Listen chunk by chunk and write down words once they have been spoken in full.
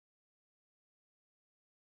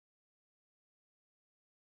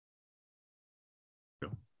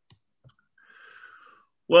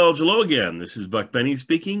Well, hello again. This is Buck Benny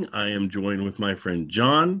speaking. I am joined with my friend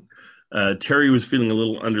John. Terry was feeling a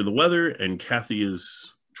little under the weather, and Kathy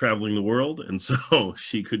is traveling the world, and so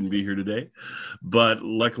she couldn't be here today. But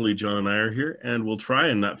luckily, John and I are here, and we'll try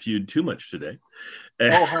and not feud too much today.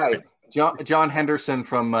 Oh, hi. John Henderson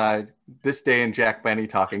from This Day in Jack Benny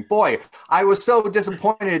talking. Boy, I was so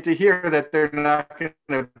disappointed to hear that they're not going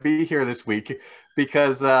to be here this week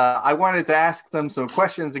because I wanted to ask them some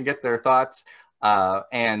questions and get their thoughts.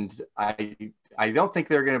 And I don't think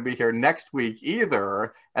they're going to be here next week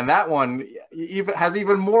either. And that one even has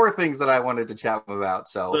even more things that I wanted to chat about.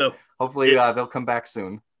 So Well, hopefully they'll come back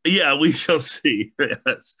soon. yeah, we shall see.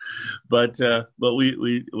 Yes, but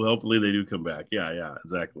we well, hopefully they do come back. Yeah,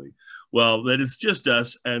 exactly. Well, that is just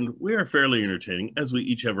us, and we are fairly entertaining, as we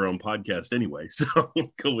each have our own podcast anyway. So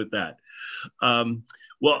we'll go with that. Um,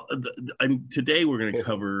 well, today we're going to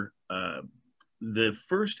cover the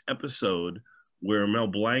first episode where Mel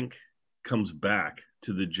Blanc comes back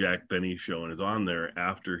to the Jack Benny show and is on there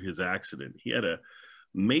after his accident. He had a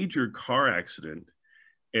major car accident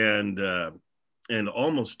and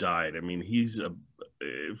almost died. I mean, he's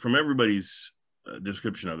from everybody's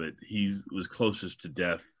description of it, he was closest to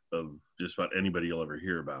death of just about anybody you'll ever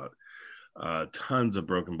hear about. Tons of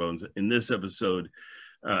broken bones in this episode,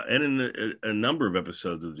 and in a number of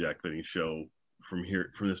episodes of the Jack Benny show from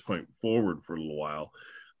this point forward for a little while.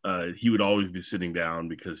 He would always be sitting down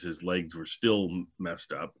because his legs were still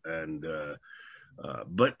messed up, and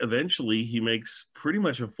but eventually he makes pretty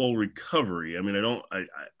much a full recovery. I mean,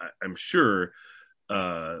 I'm sure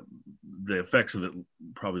the effects of it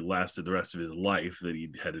probably lasted the rest of his life, that he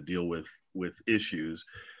had to deal with issues.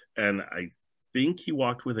 And I think he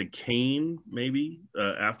walked with a cane maybe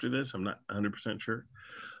after this. I'm not 100% sure,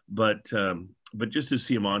 but just to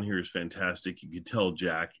see him on here is fantastic. You could tell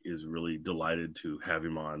Jack is really delighted to have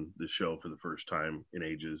him on the show for the first time in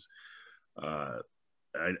ages. I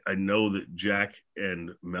know that Jack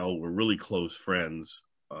and Mel were really close friends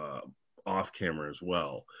off camera as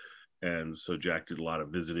well. And so Jack did a lot of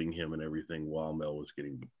visiting him and everything while Mel was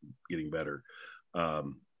getting better.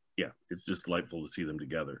 Yeah, it's just delightful to see them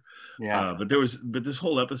together. Yeah. But this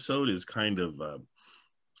whole episode is kind of,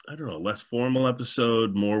 I don't know, less formal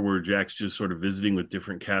episode, more where Jack's just sort of visiting with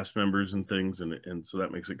different cast members and things. And so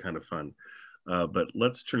that makes it kind of fun. But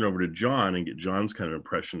let's turn over to John and get John's kind of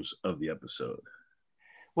impressions of the episode.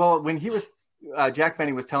 Well, when he was Jack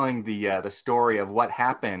Benny was telling the story of what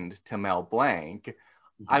happened to Mel Blanc,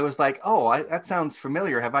 I was like, oh, that sounds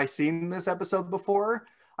familiar. Have I seen this episode before?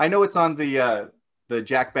 I know it's on the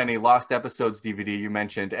Jack Benny Lost Episodes DVD you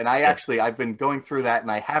mentioned, and I've been going through that,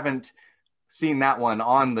 and I haven't seen that one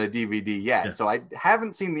on the DVD yet. Yeah. So I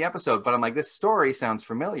haven't seen the episode, but I'm like, this story sounds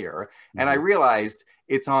familiar, and I realized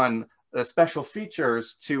it's on special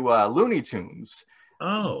features to Looney Tunes.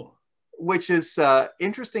 Oh. Which is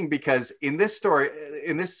interesting because in this story,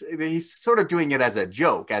 he's sort of doing it as a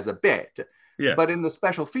joke, as a bit. Yeah. But in the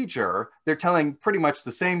special feature, they're telling pretty much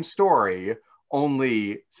the same story,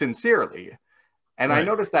 only sincerely. And right. I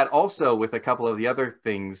noticed that also with a couple of the other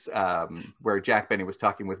things where Jack Benny was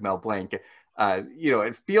talking with Mel Blanc.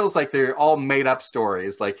 It feels like they're all made up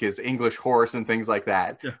stories, like his English horse and things like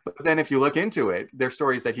that. Yeah. But then if you look into it, they're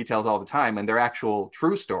stories that he tells all the time, and they're actual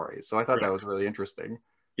true stories. So I thought that was really interesting.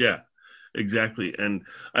 Yeah. Exactly. And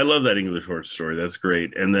I love that English horse story. That's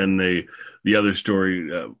great. And then the other story,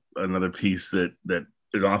 another piece that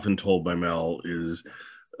is often told by Mel is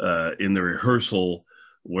in the rehearsal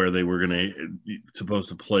where they were supposed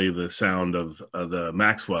to play the sound of the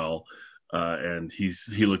Maxwell, and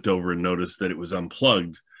he looked over and noticed that it was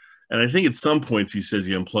unplugged. And I think at some points he says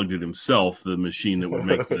he unplugged it himself, the machine that would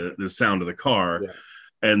make the sound of the car. Yeah.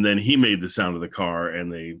 And then he made the sound of the car,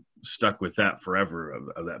 and they stuck with that forever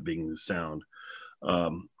of that being the sound.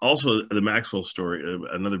 Also, the Maxwell story,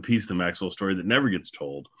 another piece of the Maxwell story that never gets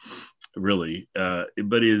told, really,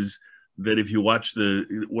 but is that if you watch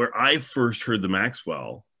where I first heard the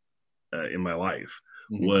Maxwell in my life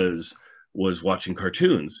was watching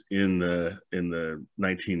cartoons in the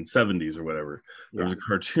 1970s or whatever. Yeah. There was a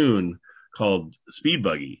cartoon called Speed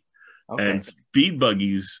Buggy, and Speed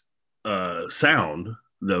Buggy's sound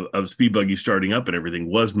of Speed Buggy starting up and everything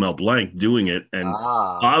was Mel Blanc doing it, and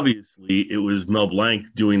obviously it was Mel Blanc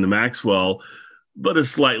doing the Maxwell, but a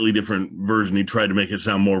slightly different version. He tried to make it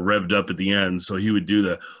sound more revved up at the end, so he would do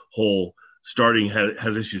the whole starting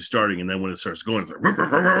has issues starting, and then when it starts going, it's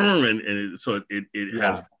like so it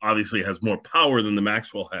has obviously has more power than the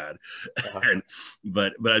Maxwell had.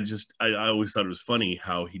 But I always thought it was funny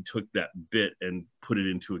how he took that bit and put it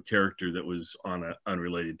into a character that was on an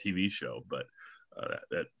unrelated TV show, but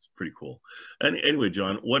That's pretty cool. And anyway,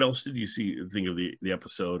 John, what else did you think of the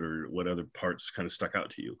episode, or what other parts kind of stuck out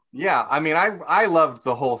to you? Yeah, I mean, I loved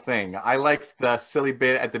the whole thing. I liked the silly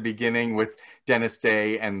bit at the beginning with Dennis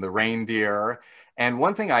Day and the reindeer. And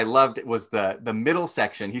one thing I loved was the middle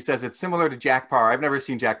section. He says it's similar to Jack Paar. I've never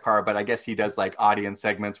seen Jack Paar, but I guess he does like audience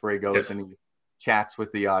segments where he goes and he chats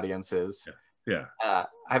with the audiences. Yeah.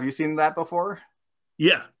 Have you seen that before?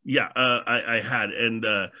 Yeah. I had, and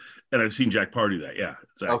I've seen Jack Paar do that. Yeah,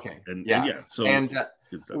 exactly. Okay. And yeah. yeah. So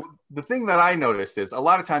good stuff. The thing that I noticed is a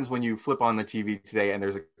lot of times when you flip on the TV today and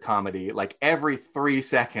there's a comedy, like every 3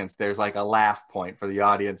 seconds, there's like a laugh point for the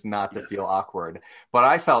audience not to feel awkward. But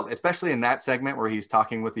I felt, especially in that segment where he's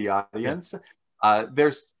talking with the audience,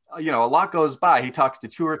 there's, a lot goes by. He talks to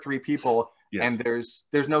 2 or 3 people and there's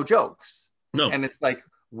no jokes. No. And it's like,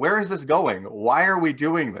 where is this going? Why are we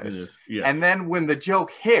doing this? Yes. And then when the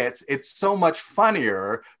joke hits, it's so much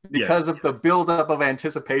funnier because of the buildup of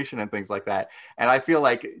anticipation and things like that. And I feel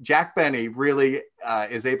like Jack Benny really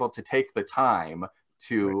is able to take the time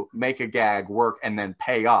to make a gag work and then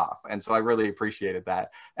pay off. And so I really appreciated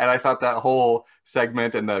that. And I thought that whole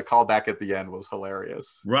segment and the callback at the end was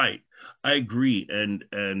hilarious. Right. I agree. And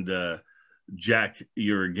Jack,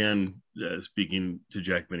 you're again speaking to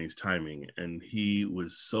Jack Benny's timing, and he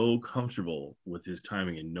was so comfortable with his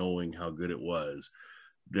timing and knowing how good it was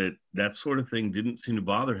that sort of thing didn't seem to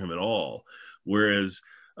bother him at all. Whereas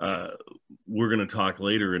we're going to talk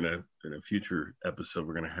later in a future episode,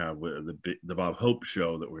 we're going to have the Bob Hope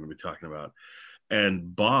show that we're going to be talking about,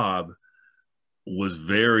 and Bob was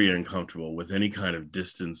very uncomfortable with any kind of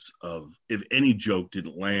distance of if any joke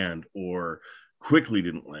didn't land or quickly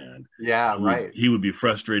didn't land. Yeah, right. He would be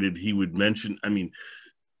frustrated. He would mention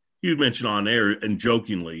on air and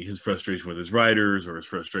jokingly his frustration with his writers, or his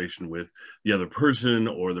frustration with the other person,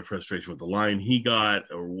 or the frustration with the line he got,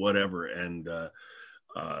 or whatever. And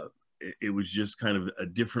it was just kind of a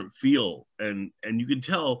different feel. And you could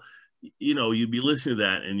tell, you'd be listening to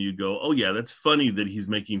that and you'd go, oh yeah, that's funny that he's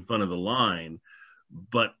making fun of the line.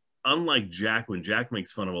 But unlike Jack, when Jack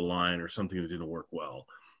makes fun of a line or something that didn't work well,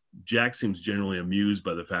 Jack seems generally amused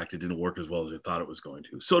by the fact it didn't work as well as they thought it was going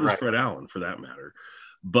to. So does Fred Allen, for that matter.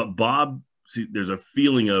 But Bob, there's a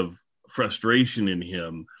feeling of frustration in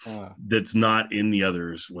him that's not in the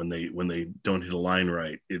others when they don't hit a line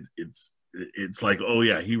right. It's like, oh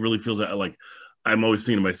yeah, he really feels that. Like, I'm always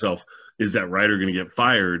thinking to myself, is that writer going to get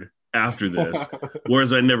fired after this?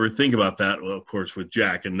 Whereas I never think about that, well, of course, with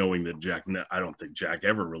Jack, and knowing that I don't think Jack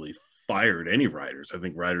ever really fired any writers. I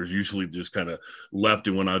think writers usually just kind of left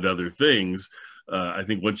and went on to other things. I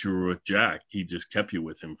think once you were with Jack, he just kept you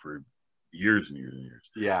with him for years and years and years.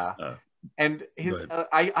 Yeah. And his,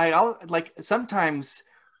 I like, sometimes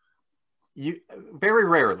very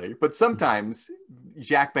rarely, but sometimes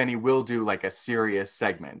Jack Benny will do like a serious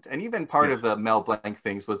segment, and even part of the Mel Blanc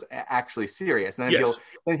things was actually serious, and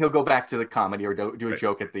then he'll go back to the comedy or do a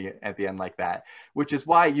joke at the end like that, which is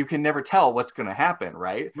why you can never tell what's going to happen,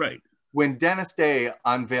 right? When Dennis Day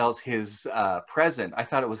unveils his present, I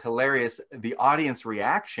thought it was hilarious, the audience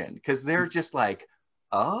reaction, because they're just like,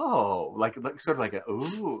 oh, like sort of like a,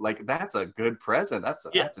 ooh, like that's a good present, that's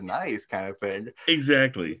a nice kind of thing.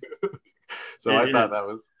 Exactly. So I thought that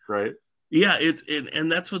was great. Yeah,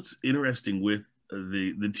 and that's what's interesting with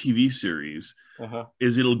the TV series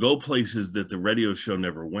is it'll go places that the radio show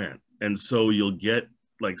never went, and so you'll get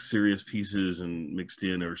like serious pieces and mixed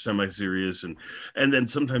in, or semi-serious, and then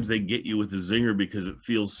sometimes they get you with a zinger because it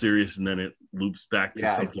feels serious and then it loops back to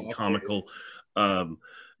something comical. I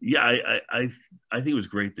think it was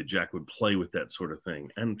great that Jack would play with that sort of thing,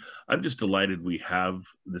 and I'm just delighted we have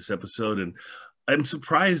this episode. And I'm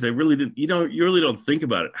surprised, I really didn't, you really don't think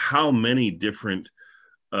about it, how many different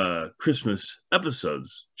Christmas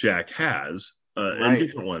episodes Jack has, and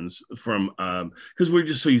different ones from, because we're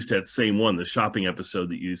just so used to that same one, the shopping episode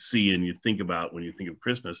that you see and you think about when you think of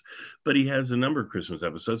Christmas. But he has a number of Christmas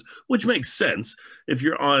episodes, which makes sense. If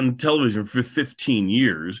you're on television for 15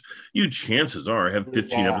 years, you chances are have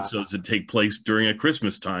 15 episodes that take place during a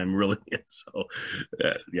Christmas time, really. And so,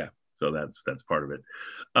 so that's part of it.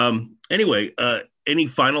 Anyway, any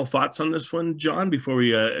final thoughts on this one, John, before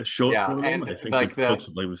we show it for them? I think like folks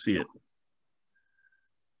would like to see it.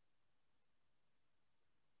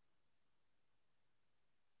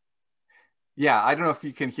 Yeah, I don't know if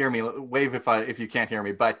you can hear me. Wave if you can't hear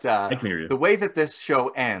me. But I can hear you. The way that this show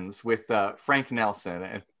ends with Frank Nelson,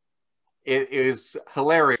 and it is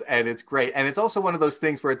hilarious and it's great. And it's also one of those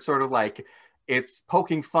things where it's sort of like it's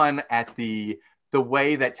poking fun at the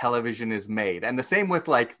way that television is made, and the same with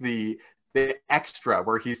like the the extra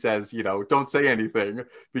where he says, you know, don't say anything,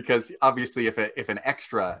 because obviously if an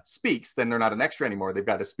extra speaks, then they're not an extra anymore. They've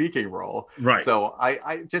got a speaking role. Right. So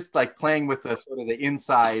I just like playing with the sort of the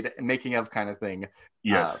inside making of kind of thing.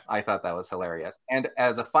 Yes. I thought that was hilarious. And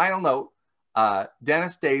as a final note,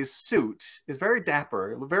 Dennis Day's suit is very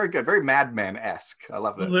dapper, very good, very Mad Men-esque. I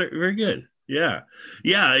love it. Very, very good. Yeah.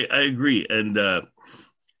 Yeah, I agree. And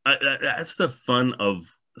that's the fun of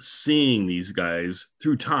seeing these guys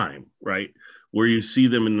through time, right? Where you see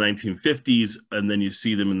them in the 1950s and then you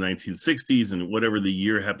see them in the 1960s and whatever the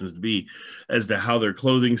year happens to be, as to how their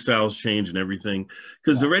clothing styles change and everything.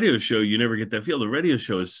 Because the radio show, you never get that feel. The radio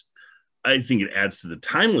show is, I think it adds to the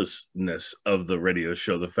timelessness of the radio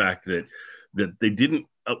show, the fact that they didn't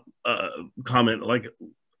comment, like,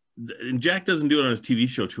 and Jack doesn't do it on his TV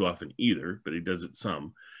show too often either, but he does it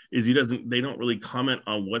some, they don't really comment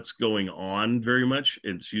on what's going on very much.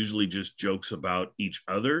 It's usually just jokes about each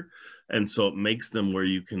other. And so it makes them where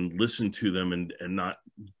you can listen to them and not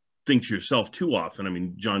think to yourself too often. I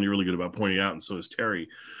mean, John, you're really good about pointing out, and so is Terry,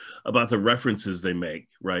 about the references they make,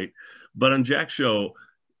 right? But on Jack's show,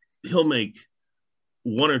 he'll make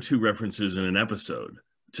one or two references in an episode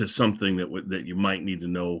to something that you might need to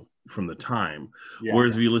know from the time. Yeah.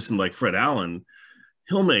 Whereas if you listen to like Fred Allen,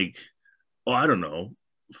 he'll make, I don't know,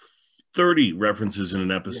 30 references in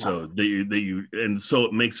an episode that you, and so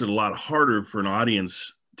it makes it a lot harder for an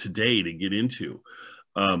audience today to get into.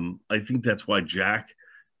 I think that's why Jack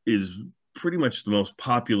is pretty much the most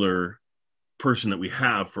popular person that we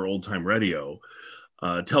have for old time radio.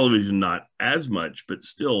 Television, not as much, but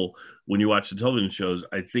still, when you watch the television shows,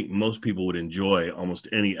 I think most people would enjoy almost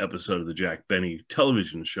any episode of the Jack Benny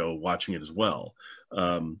television show, watching it as well.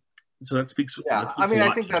 So that speaks. Yeah, I mean,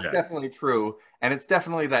 I think that's definitely true. And it's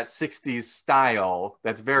definitely that 60s style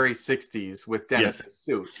that's very 60s with Dennis's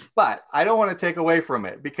suit. But I don't want to take away from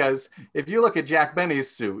it, because if you look at Jack Benny's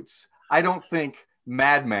suits, I don't think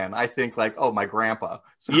Mad Men. I think like, oh, my grandpa.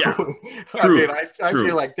 So, yeah, true, I mean, I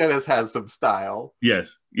feel like Dennis has some style.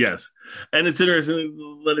 Yes. And it's interesting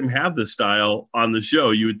to let him have the style on the show.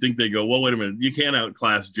 You would think they go, well, wait a minute, you can't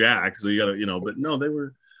outclass Jack, so you got to, but no, they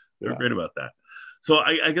were great about that. So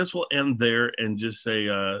I guess we'll end there and just say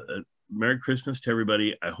Merry Christmas to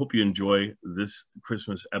everybody. I hope you enjoy this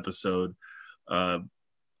Christmas episode. I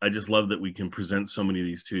just love that we can present so many of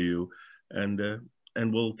these to you, and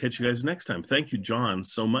we'll catch you guys next time. Thank you, John,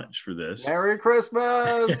 so much for this. Merry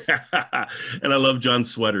Christmas! And I love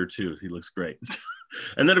John's sweater too. He looks great.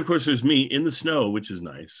 And then, of course, there's me in the snow, which is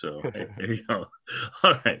nice. So there you go.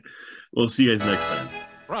 All right. We'll see you guys next time.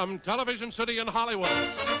 From Television City in Hollywood,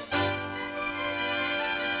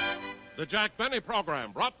 the Jack Benny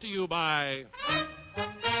program, brought to you by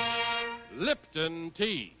Lipton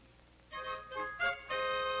Tea.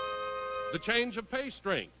 The change of pace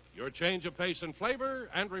drink, your change of pace and flavor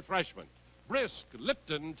and refreshment. Brisk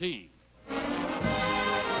Lipton Tea.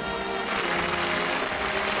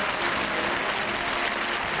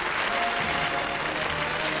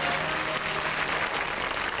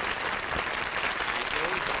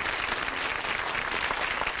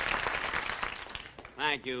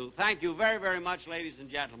 Thank you. Thank you very, very much, ladies and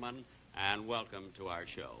gentlemen, and welcome to our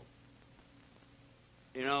show.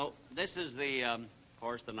 You know, this is of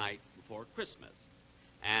course, the night before Christmas.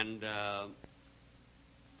 And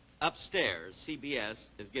upstairs, CBS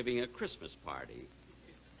is giving a Christmas party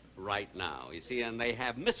right now, you see, and they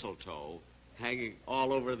have mistletoe hanging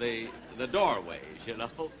all over the doorways, you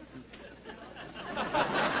know.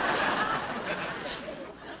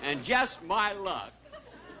 And just my luck,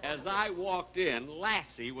 as I walked in,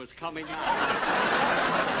 Lassie was coming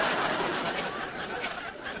out.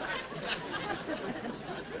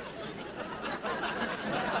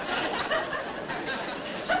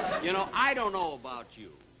 You know, I don't know about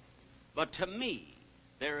you, but to me,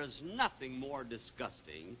 there is nothing more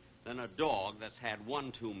disgusting than a dog that's had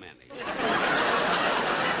one too many.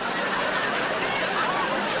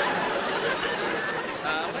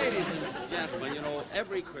 Ladies and gentlemen, you know,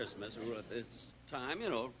 every Christmas or at this time, you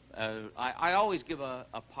know, I always give a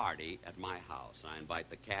party at my house. I invite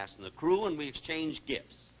the cast and the crew, and we exchange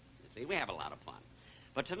gifts. You see, we have a lot of fun.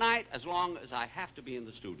 But tonight, as long as I have to be in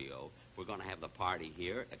the studio, we're going to have the party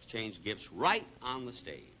here, exchange gifts right on the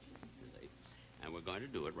stage. You see? And we're going to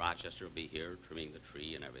do it. Rochester will be here trimming the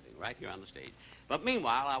tree and everything right here on the stage. But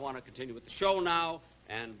meanwhile, I want to continue with the show now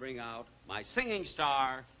and bring out my singing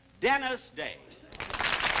star, Dennis Day.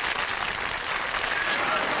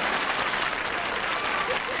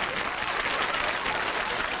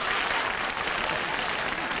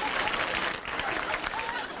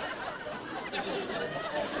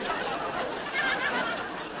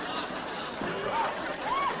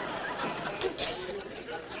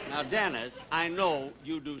 Dennis, I know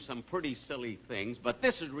you do some pretty silly things, but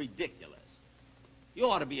this is ridiculous. You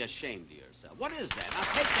ought to be ashamed of yourself. What is that? Now,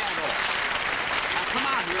 take that off. Now, come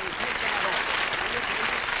out here and take that off.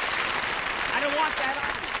 I don't want that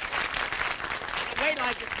on. Wait till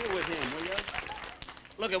I get through with him, will you?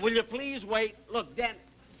 Look, will you please wait? Look, Dennis.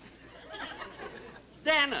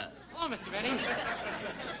 Oh, Mr. Benny.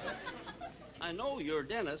 I know you're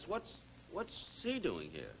Dennis. What's he doing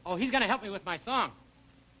here? Oh, he's going to help me with my song.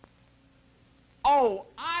 Oh,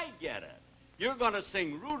 I get it. You're going to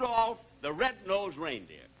sing Rudolph the Red-Nosed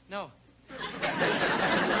Reindeer. No. You're going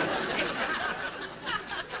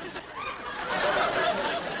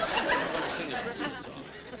to sing a Christmas song.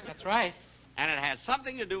 That's right. And it has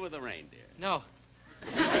something to do with the reindeer. No.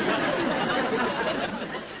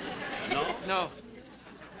 No? No.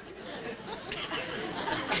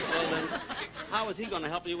 Well, then, how is he going to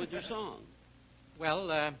help you with your song? Well,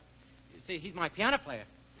 you see, he's my piano player.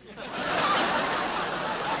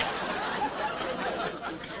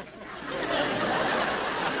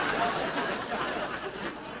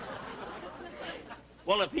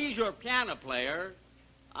 Well, if he's your piano player,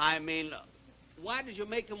 I mean, why did you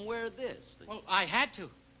make him wear this? Well, I had to.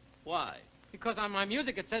 Why? Because on my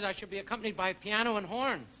music it says I should be accompanied by piano and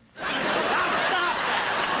horns.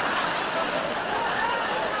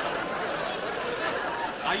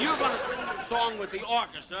 Are you going to sing your song with the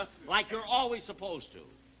orchestra like you're always supposed to?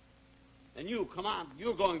 And you, come on,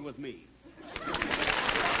 you're going with me.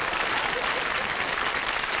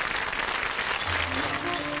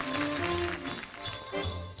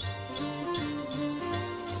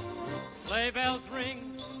 Sleigh bells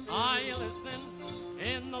ring, are you listening?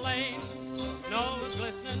 In the lane, snow is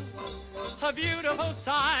glistening. A beautiful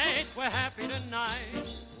sight, we're happy tonight,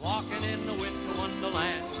 walking in the winter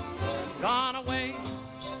wonderland. Gone away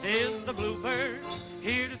is the bluebird,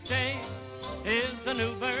 here to stay is the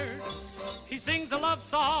new bird. He sings a love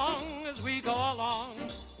song as we go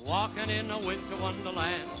along, walking in a winter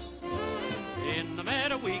wonderland. In the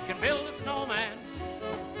meadow we can build a snowman,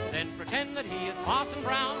 then pretend that he is Parson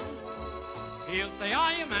Brown. He'll say,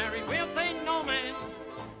 are you married? We'll say, no, man.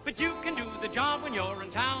 But you can do the job when you're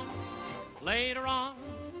in town. Later on,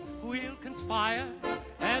 we'll conspire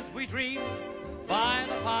as we dream by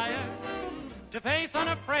the fire to face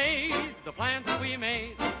unafraid the plans that we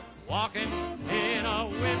made, walking in a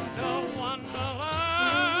winter wonderland.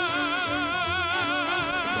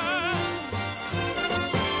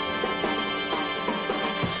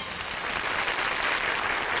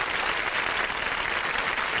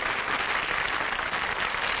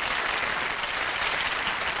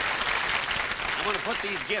 I'm going to put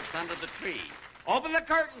these gifts under the tree. Open the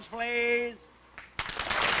curtains, please.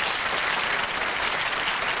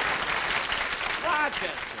 Rochester,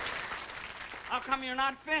 how come you're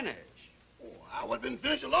not finished? Oh, I would have been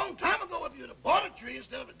finished a long time ago if you'd have bought a tree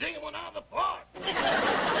instead of digging one out of the park. What's that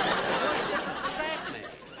mean?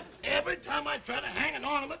 Every time I try to hang an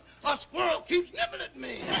ornament, a squirrel keeps nipping at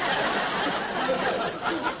me.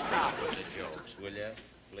 Stop with the jokes, will you,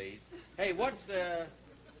 please? Hey, what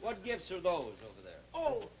gifts are those over there?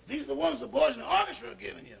 Oh, these are the ones the boys in the orchestra are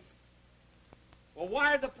giving you. Well,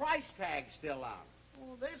 why are the price tags still on?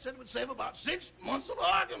 Oh, they said it would save about 6 months of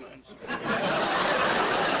arguments.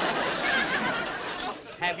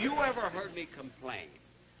 Have you ever heard me complain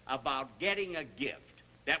about getting a gift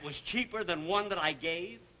that was cheaper than one that I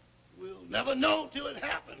gave? We'll never know till it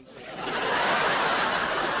happens.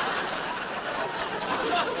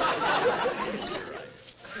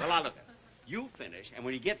 Well, now look, you finish, and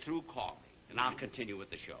when you get through, call me, and I'll continue with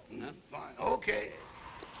the show. Huh? Fine, okay.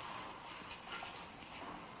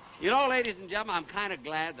 You know, ladies and gentlemen, I'm kind of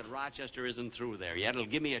glad that Rochester isn't through there yet. It'll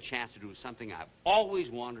give me a chance to do something I've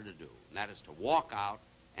always wanted to do, and that is to walk out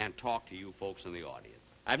and talk to you folks in the audience.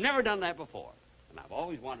 I've never done that before, and I've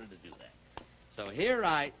always wanted to do that. So here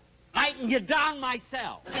I lighten you down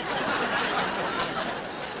myself.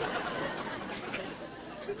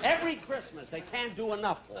 Every Christmas, they can't do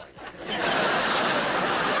enough for you.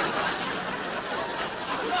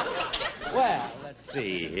 Well, let's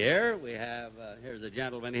see here. We have, here's a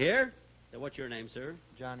gentleman here. What's your name, sir?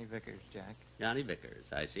 Johnny Vickers, Jack. Johnny Vickers.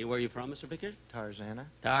 I see. Where are you from, Mr. Vickers? Tarzana.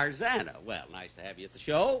 Tarzana. Well, nice to have you at the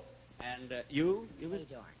show. And you? Hey,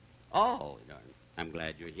 Dorn. Oh, darn. I'm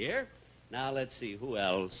glad you're here. Now, let's see. Who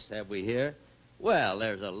else have we here? Well,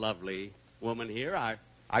 there's a lovely woman here. Are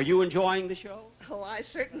you enjoying the show? Oh, I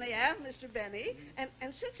certainly am, Mr. Benny. And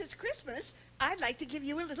since it's Christmas, I'd like to give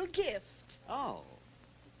you a little gift. Oh.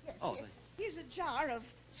 Yes, Oh, here's a jar of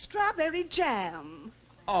strawberry jam.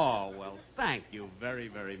 Oh, well, thank you very,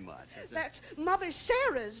 very much. That's Mother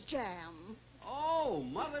Sarah's jam. Oh,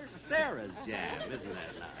 Mother Sarah's jam. Isn't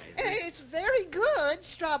that nice? It's very good,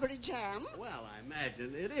 strawberry jam. Well, I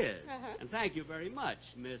imagine it is. Uh-huh. And thank you very much,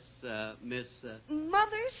 Miss...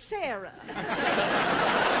 Mother Sarah.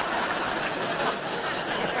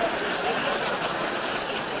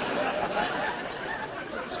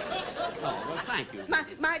 Oh, well, thank you.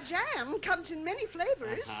 My jam comes in many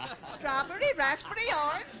flavors. Strawberry, raspberry,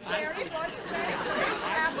 orange, cherry, boysenberry,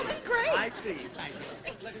 apple, and grape. I see. Thank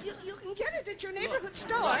you. You can get it at your neighborhood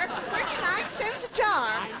store, 39 cents a jar.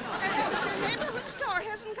 I know. And if your neighborhood store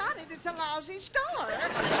hasn't got it, it's a lousy store.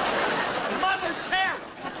 Mother Sarah!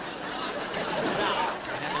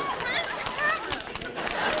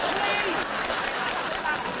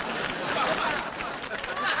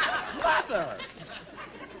 Mother!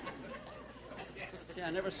 Yeah, I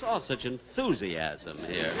never saw such enthusiasm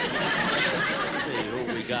here. Let's see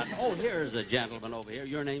who we got. Oh, here's a gentleman over here.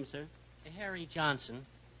 Your name, sir? Harry Johnson.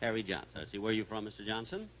 Harry Johnson. I see. Where are you from, Mr.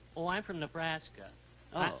 Johnson? Oh, I'm from Nebraska.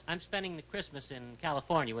 Oh. I'm spending the Christmas in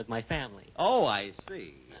California with my family. Oh, I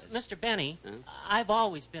see. Mr. Benny, Huh? I've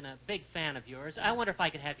always been a big fan of yours. I wonder if I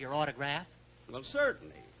could have your autograph. Well,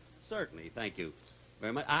 certainly. Certainly. Thank you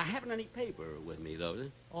very much. I haven't any paper with me, though.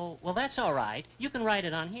 Oh, well, that's all right. You can write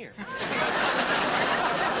it on here.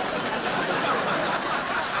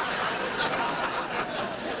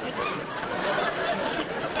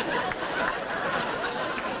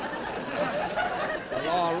 Well,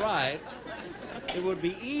 all right. It would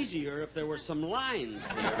be easier if there were some lines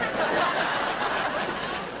here.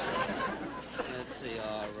 Let's see.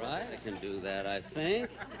 All right. I can do that, I think.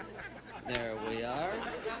 There we are.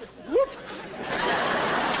 Whoop.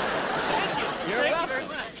 You're welcome.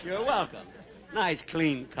 You're welcome. Nice,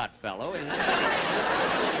 clean-cut fellow. Isn't it?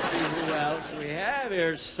 Let's see who else we have.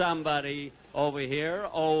 Here's somebody over here.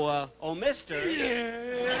 Oh, mister.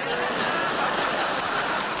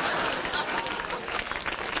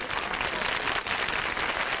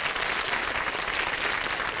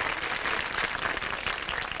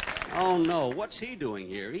 Oh, no. What's he doing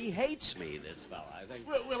here? He hates me, this fella, I think.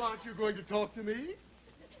 Well, aren't you going to talk to me?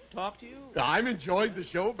 Talk to you? I'm enjoying the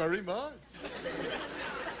show very much.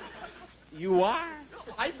 You are?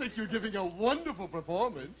 I think you're giving a wonderful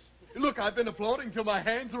performance. Look, I've been applauding till my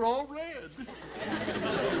hands are all red.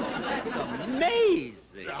 That's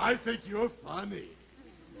amazing. I think you're funny.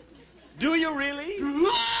 Do you really?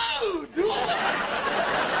 Whoa, do I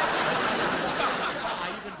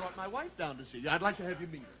even brought my wife down to see you. I'd like to have you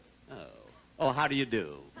meet her. Oh. Oh, how do you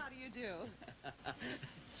do? How do you do?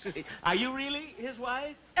 Sweet. Are you really his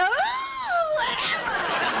wife? Oh!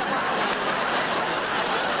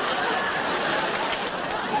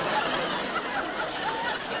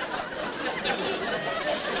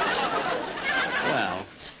 Well,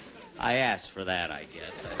 I asked for that, I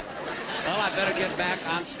guess. Well, I better get back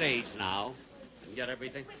on stage now and get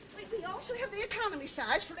everything. We also have the economy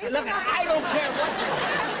size for... Look, I don't care what you...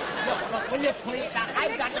 Look, will you please? Now,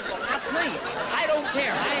 I've got to go. Now, please. I don't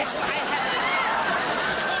care. I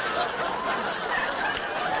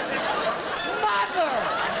Mother!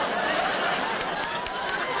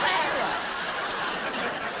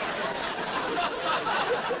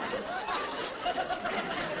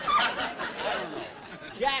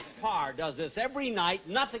 Jack Parr does this every night.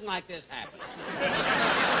 Nothing like this happens.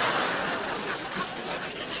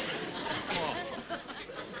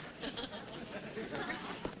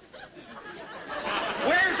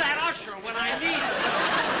 Where's that usher when I need him?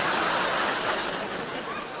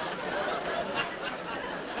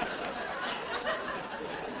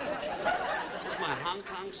 Where's my Hong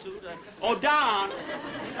Kong suit? Oh, Don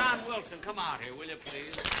Wilson, come out here, will you,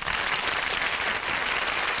 please?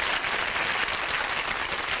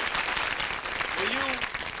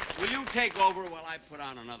 Will you take over while I put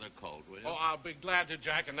on another coat, will you? Oh, I'll be glad to,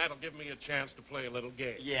 Jack, and that'll give me a chance to play a little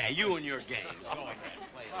game. Yeah, you and your games. Go ahead,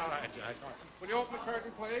 play. All right, Jack. Will you open the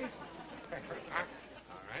curtain, please?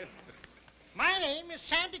 All right. My name is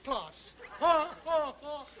Santa Claus.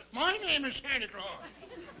 My name is Santa Claus.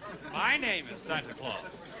 My name is Santa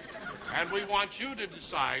Claus. And we want you to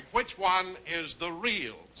decide which one is the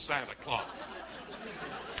real Santa Claus.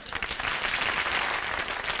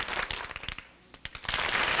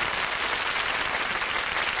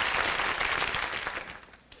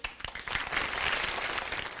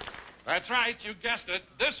 That's right, you guessed it.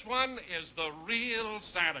 This one is the real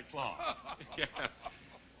Santa Claus. Yeah.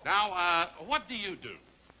 Now, what do you do?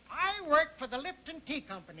 I work for the Lipton Tea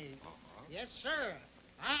Company. Yes, sir.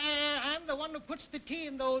 I'm the one who puts the tea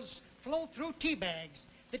in those flow-through tea bags.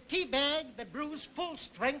 The tea bag that brews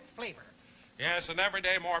full-strength flavor. Yes, and every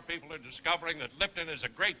day more people are discovering that Lipton is a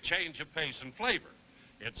great change of pace and flavor.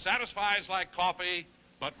 It satisfies like coffee,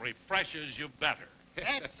 but refreshes you better.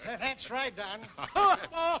 That's right, Don.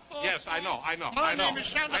 Yes, I know. My name is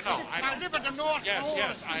Santa Claus. I live at the North Pole.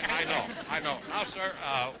 Yes, I know. Now, sir,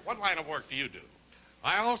 what line of work do you do?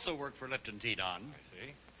 I also work for Lipton Tea, Don. I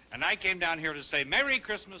see. And I came down here to say Merry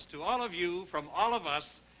Christmas to all of you from all of us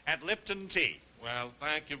at Lipton Tea. Well,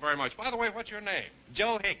 thank you very much. By the way, what's your name?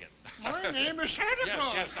 Joe Higgins. My name is Santa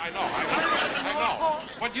Claus. Yes, I know.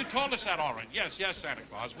 But you told us that all right. Yes, Santa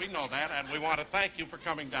Claus. We know that, and we want to thank you for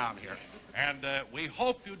coming down here. And we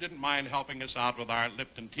hope you didn't mind helping us out with our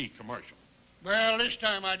Lipton Tea commercial. Well, this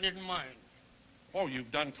time I didn't mind. Oh,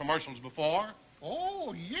 you've done commercials before?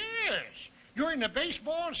 Oh, yes. During the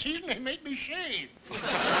baseball season, they make me shave.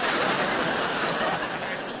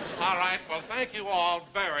 All right. Well, thank you all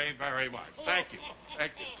very, very much. Thank you.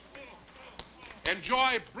 Thank you.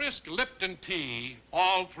 Enjoy brisk Lipton tea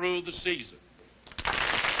all through the season.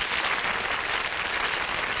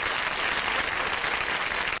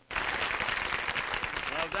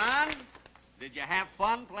 Well, Don, did you have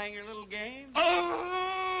fun playing your little game?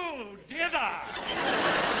 Oh, did I?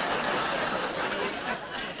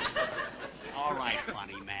 All right,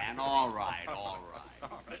 funny man. All right.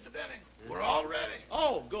 Mr. Denny, we're all ready.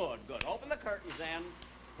 Oh, good. Open the curtains then.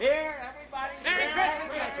 Here, everybody. Merry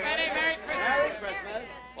Christmas, Mr. Benny. Merry Christmas. Merry Christmas.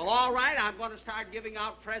 Well, all right, I'm going to start giving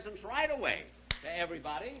out presents right away to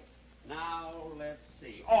everybody. Now, let's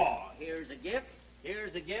see. Oh, here's a gift.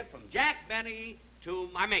 Here's a gift from Jack Benny to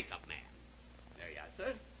my makeup man. There you are,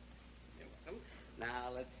 sir. You're welcome.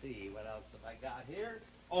 Now, let's see. What else have I got here?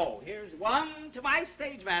 Oh, here's one to my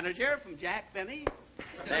stage manager from Jack Benny.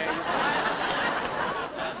 There you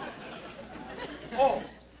are. Oh,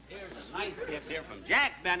 here's a nice gift here from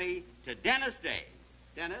Jack Benny to Dennis Day.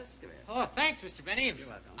 Dennis, come here. Oh, thanks, Mr. Benny. You're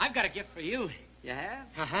welcome. I've got a gift for you. You have?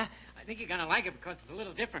 Uh-huh. I think you're going to like it because it's a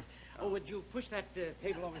little different. Oh, would you push that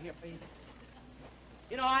table over here, please?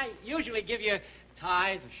 You know, I usually give you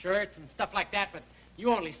ties or shirts and stuff like that, but you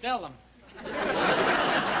only sell them.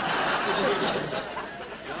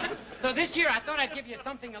 So this year, I thought I'd give you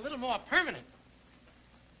something a little more permanent.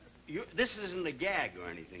 This isn't a gag or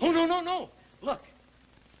anything. Oh, no. Look.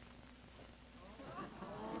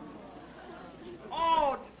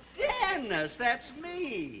 Oh, Dennis, that's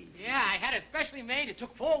me. Yeah, I had it specially made. It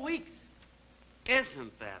took 4 weeks.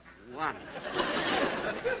 Isn't that wonderful?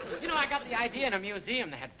 You know, I got the idea in a museum.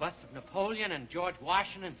 They had busts of Napoleon and George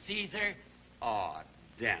Washington, Caesar. Oh,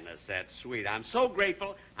 Dennis, that's sweet. I'm so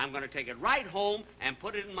grateful. I'm going to take it right home and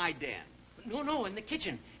put it in my den. No, in the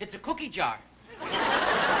kitchen. It's a cookie jar.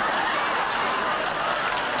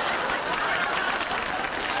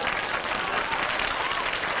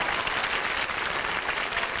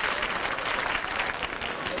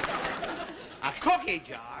 A cookie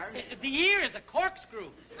jar? The ear is a corkscrew.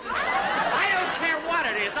 I don't care what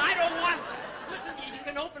it is. I don't want... Listen, you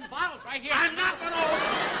can open bottles right here. I'm not going to open...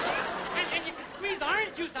 And you can squeeze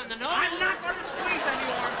orange juice on the nose. I'm not going to squeeze any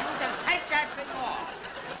orange juice and take that thing off.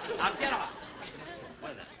 Now, get off.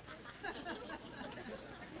 What is it?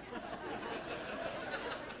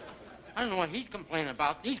 I don't know what he's complaining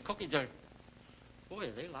about. These cookies are... Boy,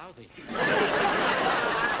 are they lousy.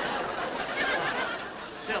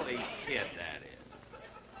 Silly kid, that is.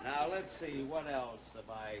 Now, let's see, what else have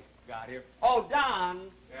I got here? Oh,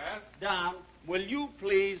 Don. Yes? Don, will you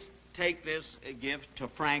please take this gift to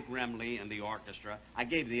Frank Remley and the orchestra? I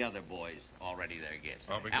gave the other boys already their gifts.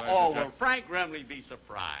 I'll be glad to, will Jack. Frank Remley be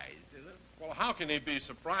surprised? Well, how can he be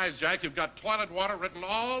surprised, Jack? You've got toilet water written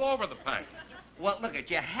all over the package. Well, look,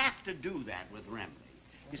 you have to do that with Remley.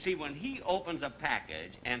 You see, when he opens a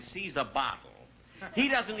package and sees a bottle, he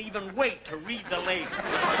doesn't even wait to read the label.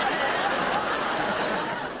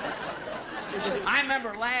 I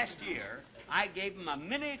remember last year, I gave him a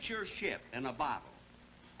miniature ship in a bottle,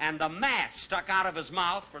 and the mast stuck out of his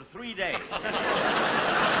mouth for 3 days. I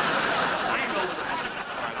know that.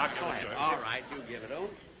 All right, I'll give it to him. All right, you give it to him.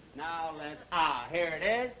 Now let's... here it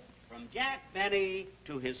is. From Jack Benny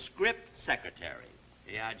to his script secretary.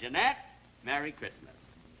 Yeah, Jeanette, Merry Christmas.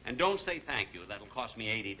 And don't say thank you. That'll cost me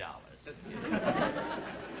 $80. All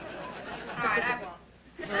right, I won't.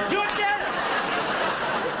 You did it!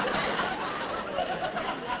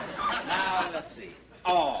 Now, let's see.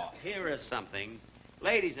 Oh, here is something.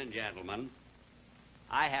 Ladies and gentlemen,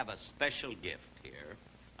 I have a special gift here.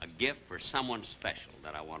 A gift for someone special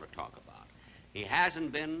that I want to talk about. He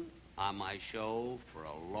hasn't been on my show for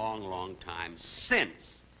a long, long time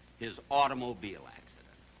since his automobile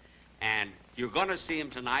accident. And you're going to see him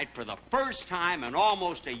tonight for the first time in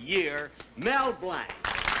almost a year, Mel Blanc.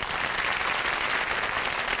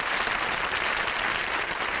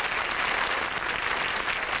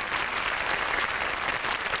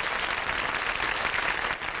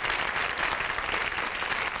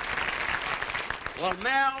 Well,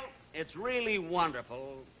 Mel, it's really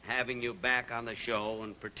wonderful having you back on the show,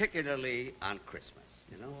 and particularly on Christmas,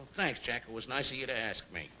 you know? Well, thanks, Jack. It was nice of you to ask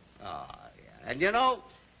me. Oh, yeah. And, you know,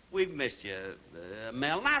 we've missed you,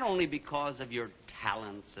 Mel, not only because of your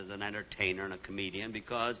talents as an entertainer and a comedian,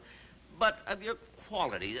 but of your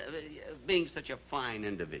quality, being such a fine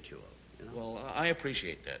individual. You know? Well, I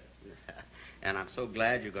appreciate that. And I'm so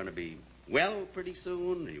glad you're going to be well pretty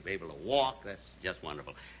soon, and you'll be able to walk. That's just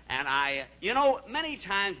wonderful. And you know, many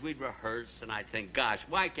times we'd rehearse, and I'd think, gosh,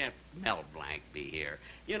 why can't Mel Blanc be here?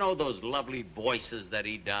 You know, those lovely voices that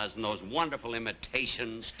he does, and those wonderful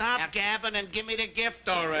imitations. Stop gabbing and give me the gift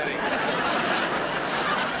already. I'm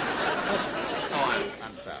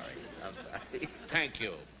sorry. I'm sorry. Thank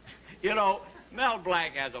you. You know, Mel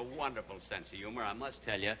Blanc has a wonderful sense of humor. I must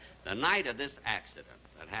tell you, the night of this accident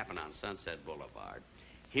that happened on Sunset Boulevard,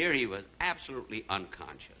 here he was absolutely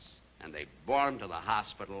unconscious. And they brought him to the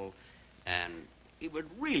hospital, and he would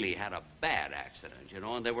really had a bad accident, you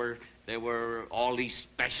know, and there were all these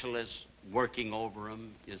specialists working over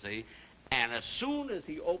him, you see. And as soon as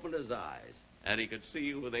he opened his eyes and he could see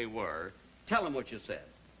who they were, tell him what you said.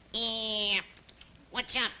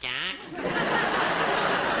 What's up, Doc?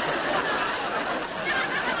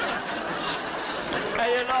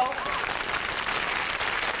 You know,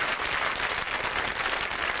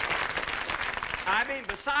 I mean,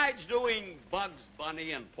 besides doing Bugs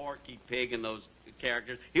Bunny and Porky Pig and those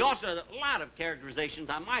characters, he also does a lot of characterizations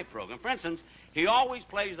on my program. For instance, he always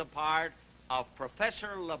plays the part of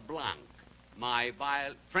Professor LeBlanc, my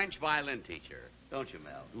French violin teacher. Don't you,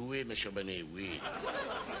 Mel? Oui, Monsieur Benet, oui.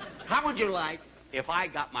 How would you like if I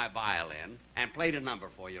got my violin and played a number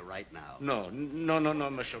for you right now? No,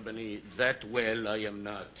 Monsieur Benet. That well I am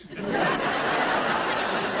not.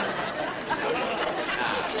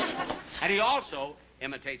 And he also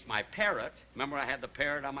imitates my parrot. Remember I had the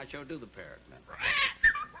parrot on my show? Do the parrot, man.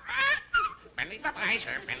 Benny the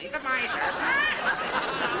Miser, Benny the Miser.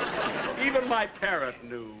 Even my parrot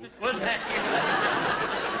knew. Wasn't that you?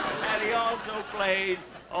 And he also played,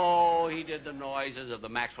 he did the noises of the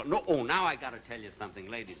Maxwell. No, now I got to tell you something,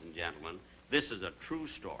 ladies and gentlemen. This is a true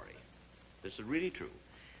story. This is really true.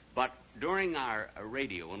 But during our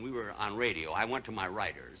radio, when we were on radio, I went to my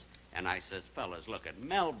writers, and I says, fellas, look,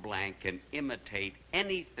 Mel Blanc can imitate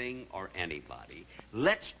anything or anybody.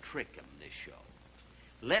 Let's trick him this show.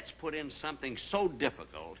 Let's put in something so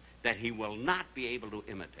difficult that he will not be able to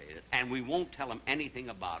imitate it, and we won't tell him anything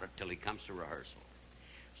about it till he comes to rehearsal.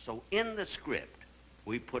 So in the script,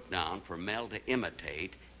 we put down for Mel to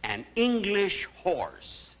imitate an English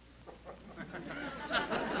horse.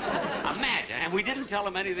 Imagine, and we didn't tell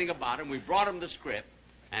him anything about it, and we brought him the script,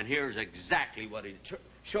 and here's exactly what he...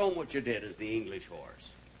 Show him what you did as the English horse.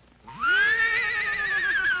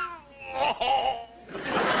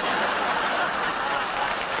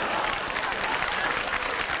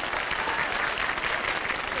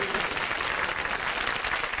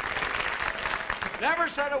 Never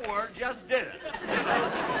said a word, just did it.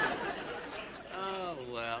 Oh,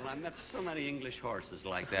 well, I met so many English horses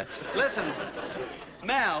like that. Listen,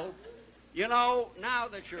 Mel, you know, now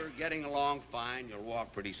that you're getting along fine, you'll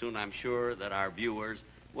walk pretty soon, I'm sure that our viewers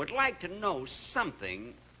would like to know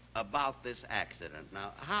something about this accident.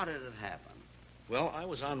 Now, how did it happen? Well, I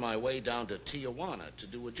was on my way down to Tijuana to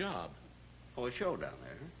do a job. Oh, a show down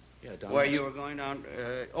there, huh? Yeah, down Where there. you were going down,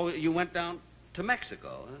 you went down to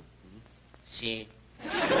Mexico, huh? See? I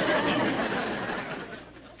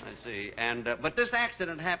see. And, but this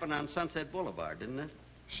accident happened on Sunset Boulevard, didn't it?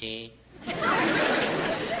 See?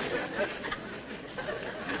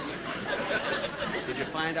 Did you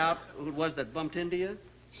find out who it was that bumped into you?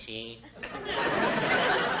 See?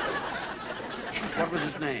 What was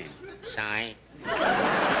his name? Sigh?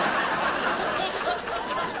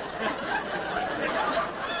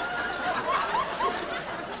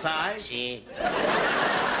 Size? See?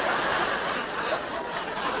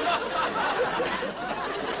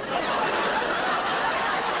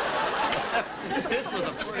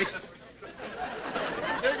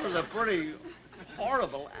 This was a pretty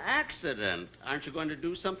horrible accident. Aren't you going to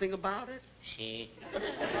do something about it? See?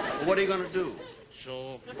 Well, what are you going to do?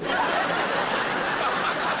 So? You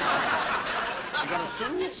going to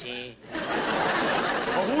sue? See?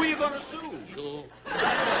 Well, who are you going to sue? You?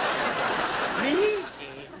 Me?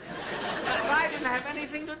 See? But I didn't have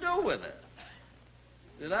anything to do with it.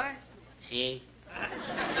 Did I? See?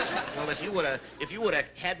 Well, if you would have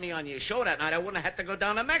had me on your show that night, I wouldn't have had to go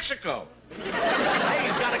down to Mexico. Hey,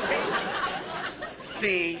 you've got a case.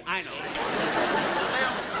 See, I know.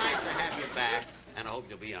 Well, it's nice to have you back, and I hope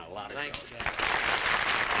you'll be in a lot of Thanks, trouble. Jack.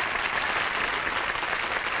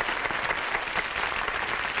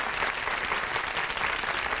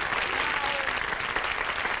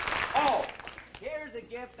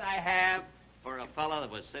 gift I have for a fella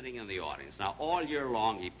that was sitting in the audience. Now, all year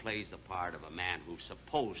long, he plays the part of a man who's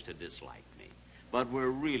supposed to dislike me. But we're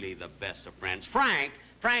really the best of friends. Frank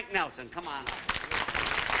Nelson, come on up.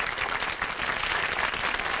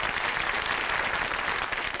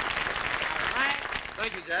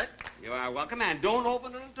 Thank you, Jack. You are welcome, and don't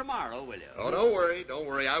open it tomorrow, will you? Oh, don't worry. Don't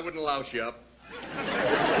worry. I wouldn't louse you up.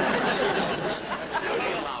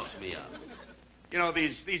 Nobody louse me up. You know,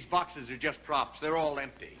 these boxes are just props. They're all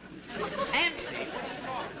empty. Empty?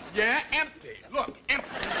 Yeah, empty. Look, empty.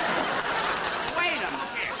 Wait a minute.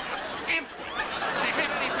 Empty. If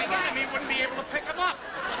anything in him, he wouldn't be able to pick them up.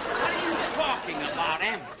 What are you talking about,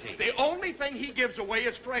 empty? The only thing he gives away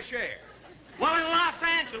is fresh air. Well, in Los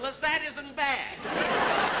Angeles, that isn't bad.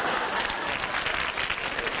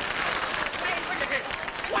 Hey,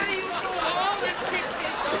 what are you doing? All this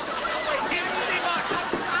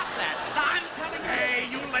Stop that. I'm telling you. Hey,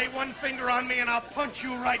 you lay one finger on me and I'll punch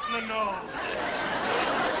you right in the nose.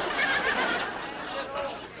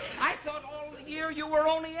 I thought all year you were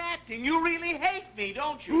only acting. You really hate me,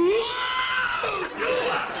 don't you?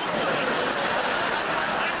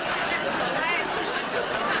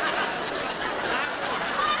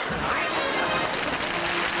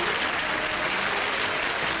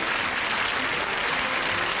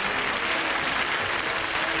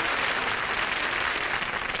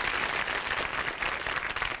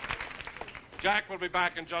 Jack will be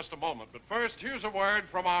back in just a moment, but first, here's a word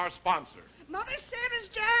from our sponsor. Mother Sarah's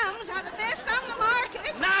jams are the best on the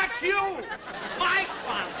market. Not you! My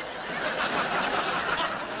sponsor!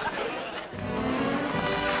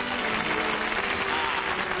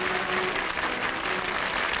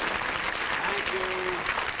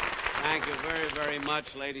 Thank you very, very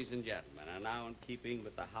much, ladies and gentlemen. And now, in keeping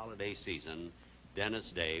with the holiday season,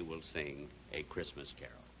 Dennis Day will sing A Christmas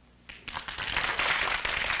Carol.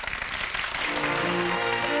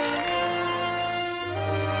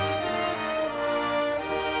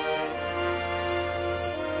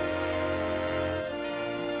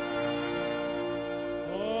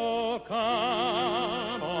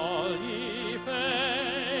 Come, all ye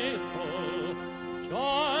faithful,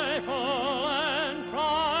 joyful and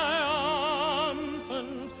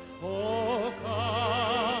triumphant. O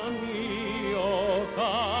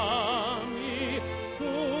come ye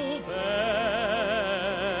to Bethlehem.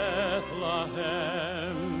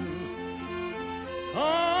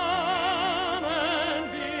 Come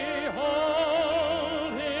and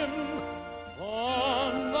behold him,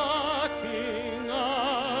 born the King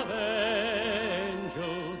of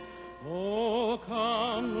angels. Oh,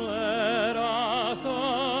 come, let us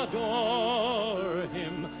adore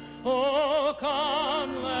him. Oh,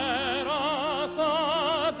 come, let us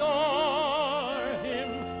adore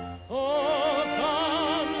him. Oh,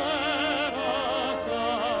 come, let us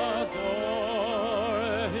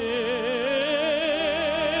adore him.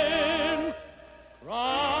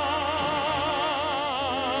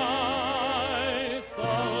 Christ the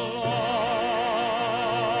Lord.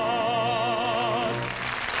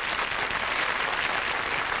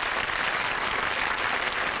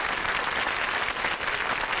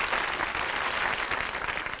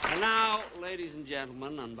 And now, ladies and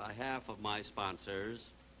gentlemen, on behalf of my sponsors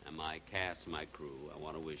and my cast, my crew, I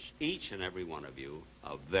want to wish each and every one of you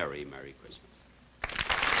a very Merry Christmas.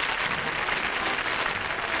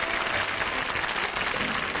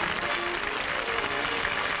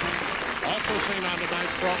 Also seen on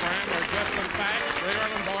tonight's program are Jessamine Fax, Ray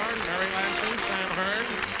Erlenborn, Mary Lansing, Sam Hearn,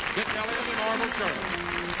 Dick Elliott, and Orville Shirley.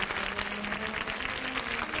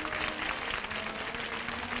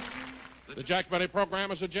 The Jack Benny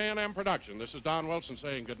program is a J&M production. This is Don Wilson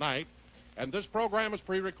saying good night, and this program is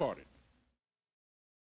pre-recorded.